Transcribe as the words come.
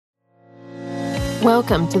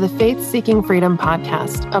Welcome to the Faith Seeking Freedom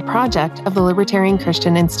podcast, a project of the Libertarian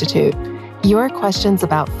Christian Institute. Your questions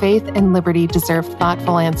about faith and liberty deserve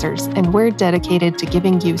thoughtful answers, and we're dedicated to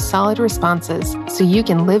giving you solid responses so you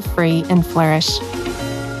can live free and flourish.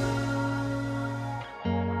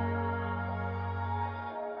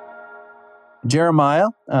 Jeremiah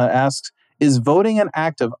asks, is voting an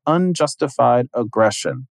act of unjustified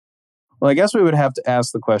aggression? Well, I guess we would have to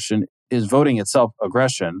ask the question, is voting itself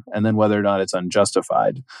aggression? And then whether or not it's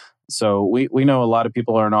unjustified. So we know a lot of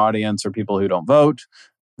people in our audience are people who don't vote.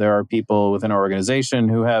 There are people within our organization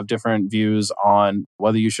who have different views on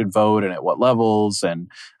whether you should vote and at what levels.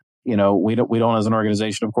 And, you know, we don't as an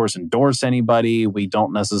organization, of course, endorse anybody. We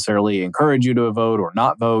don't necessarily encourage you to vote or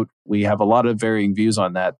not vote. We have a lot of varying views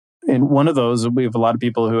on that. And one of those, we have a lot of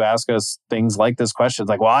people who ask us things like this question,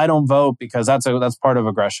 like, well, I don't vote because that's part of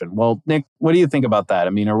aggression. Well, Nick, what do you think about that?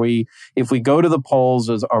 I mean, if we go to the polls,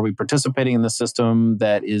 are we participating in the system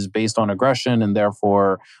that is based on aggression and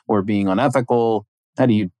therefore we're being unethical? How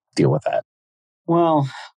do you deal with that? Well,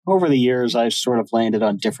 over the years, I've sort of landed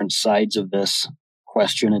on different sides of this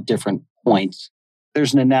question at different points.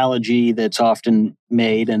 There's an analogy that's often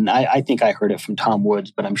made, and I think I heard it from Tom Woods,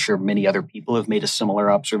 but I'm sure many other people have made a similar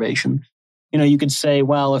observation. You know, you could say,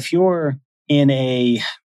 well, if you're in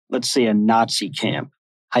let's say a Nazi camp,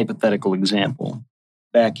 hypothetical example,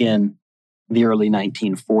 back in the early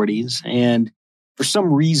 1940s, and for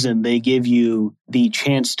some reason they give you the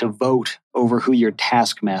chance to vote over who your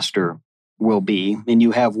taskmaster will be, and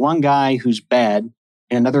you have one guy who's bad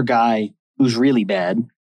and another guy who's really bad,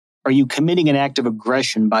 are you committing an act of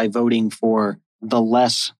aggression by voting for the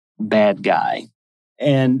less bad guy?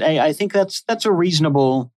 And I think that's a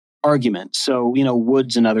reasonable argument. So, you know,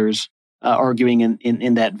 Woods and others arguing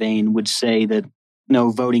in that vein would say that,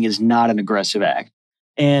 no, voting is not an aggressive act.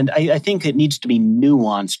 And I think it needs to be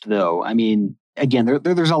nuanced, though. I mean, again,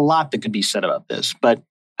 there's a lot that could be said about this, but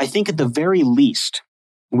I think at the very least,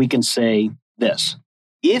 we can say this.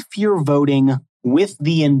 If you're voting with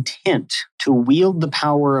the intent to wield the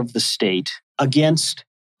power of the state against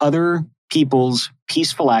other people's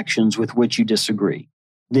peaceful actions with which you disagree,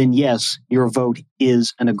 then yes, your vote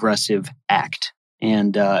is an aggressive act.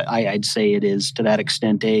 And I'd say it is, to that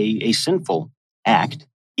extent, a sinful act.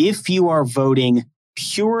 If you are voting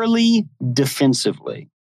purely defensively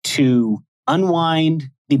to unwind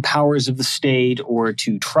the powers of the state or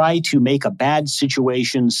to try to make a bad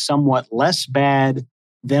situation somewhat less bad,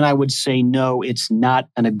 then I would say, no, it's not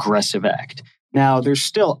an aggressive act. Now, there's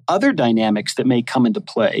still other dynamics that may come into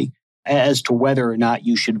play as to whether or not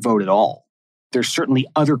you should vote at all. There's certainly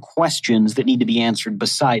other questions that need to be answered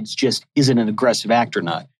besides just, is it an aggressive act or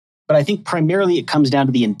not? But I think primarily it comes down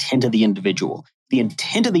to the intent of the individual. The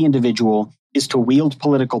intent of the individual is to wield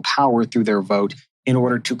political power through their vote in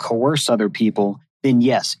order to coerce other people, then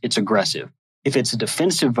yes, it's aggressive. If it's a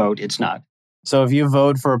defensive vote, it's not. So if you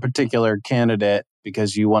vote for a particular candidate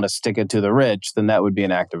because you want to stick it to the rich, then that would be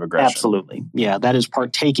an act of aggression. Absolutely. Yeah, that is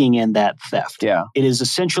partaking in that theft. Yeah. It is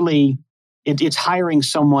essentially, it's hiring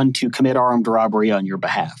someone to commit armed robbery on your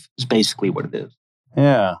behalf, is basically what it is.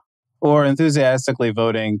 Yeah. Or enthusiastically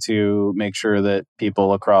voting to make sure that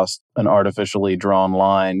people across an artificially drawn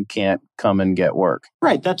line can't come and get work.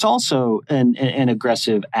 Right. That's also an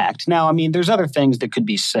aggressive act. Now, I mean, there's other things that could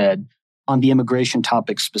be said on the immigration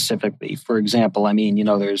topic specifically. For example, I mean, you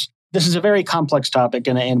know, this is a very complex topic,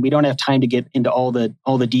 and we don't have time to get into all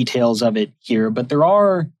the details of it here, but there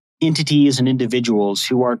are entities and individuals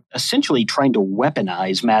who are essentially trying to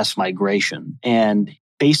weaponize mass migration and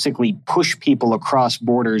basically push people across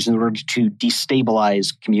borders in order to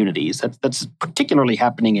destabilize communities. That's particularly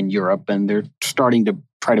happening in Europe, and they're starting to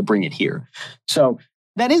try to bring it here. So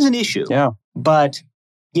that is an issue. Yeah. But,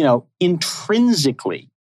 you know, intrinsically,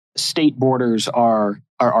 state borders are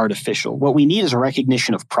artificial. What we need is a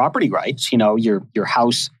recognition of property rights. You know, your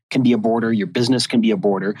house can be a border, your business can be a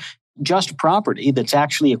border. Just property that's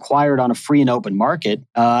actually acquired on a free and open market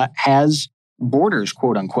has borders,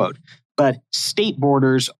 quote unquote. But state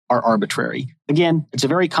borders are arbitrary. Again, it's a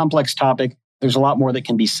very complex topic. There's a lot more that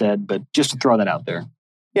can be said, but just to throw that out there.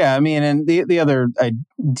 Yeah, I mean, and the other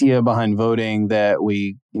idea behind voting that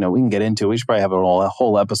we can get into, we should probably have a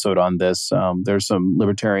whole episode on this. There's some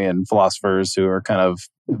libertarian philosophers who are kind of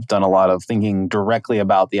done a lot of thinking directly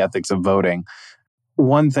about the ethics of voting.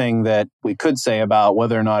 One thing that we could say about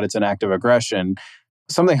whether or not it's an act of aggression,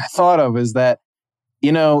 something I thought of is that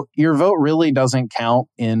your vote really doesn't count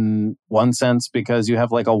in one sense because you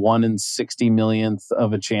have like a 1 in 60 millionth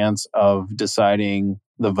of a chance of deciding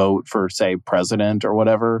the vote for, say, president or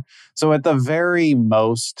whatever. So at the very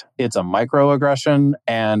most, it's a microaggression.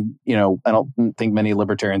 And, I don't think many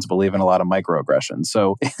libertarians believe in a lot of microaggressions.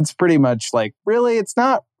 So it's pretty much like, really, it's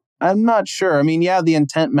not. I'm not sure. I mean, yeah, the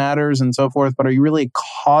intent matters and so forth, but are you really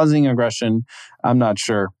causing aggression? I'm not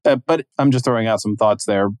sure. But I'm just throwing out some thoughts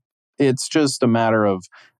there. It's just a matter of,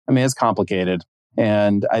 it's complicated.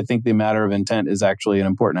 And I think the matter of intent is actually an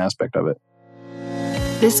important aspect of it.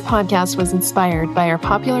 This podcast was inspired by our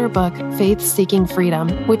popular book, Faith Seeking Freedom,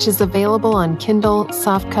 which is available on Kindle,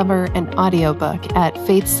 softcover, and audiobook at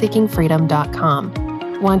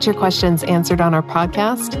faithseekingfreedom.com. Want your questions answered on our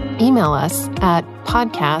podcast? Email us at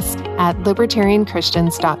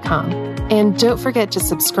podcast@libertarianchristians.com. And don't forget to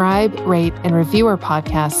subscribe, rate, and review our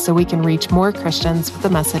podcast so we can reach more Christians with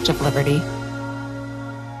the message of liberty.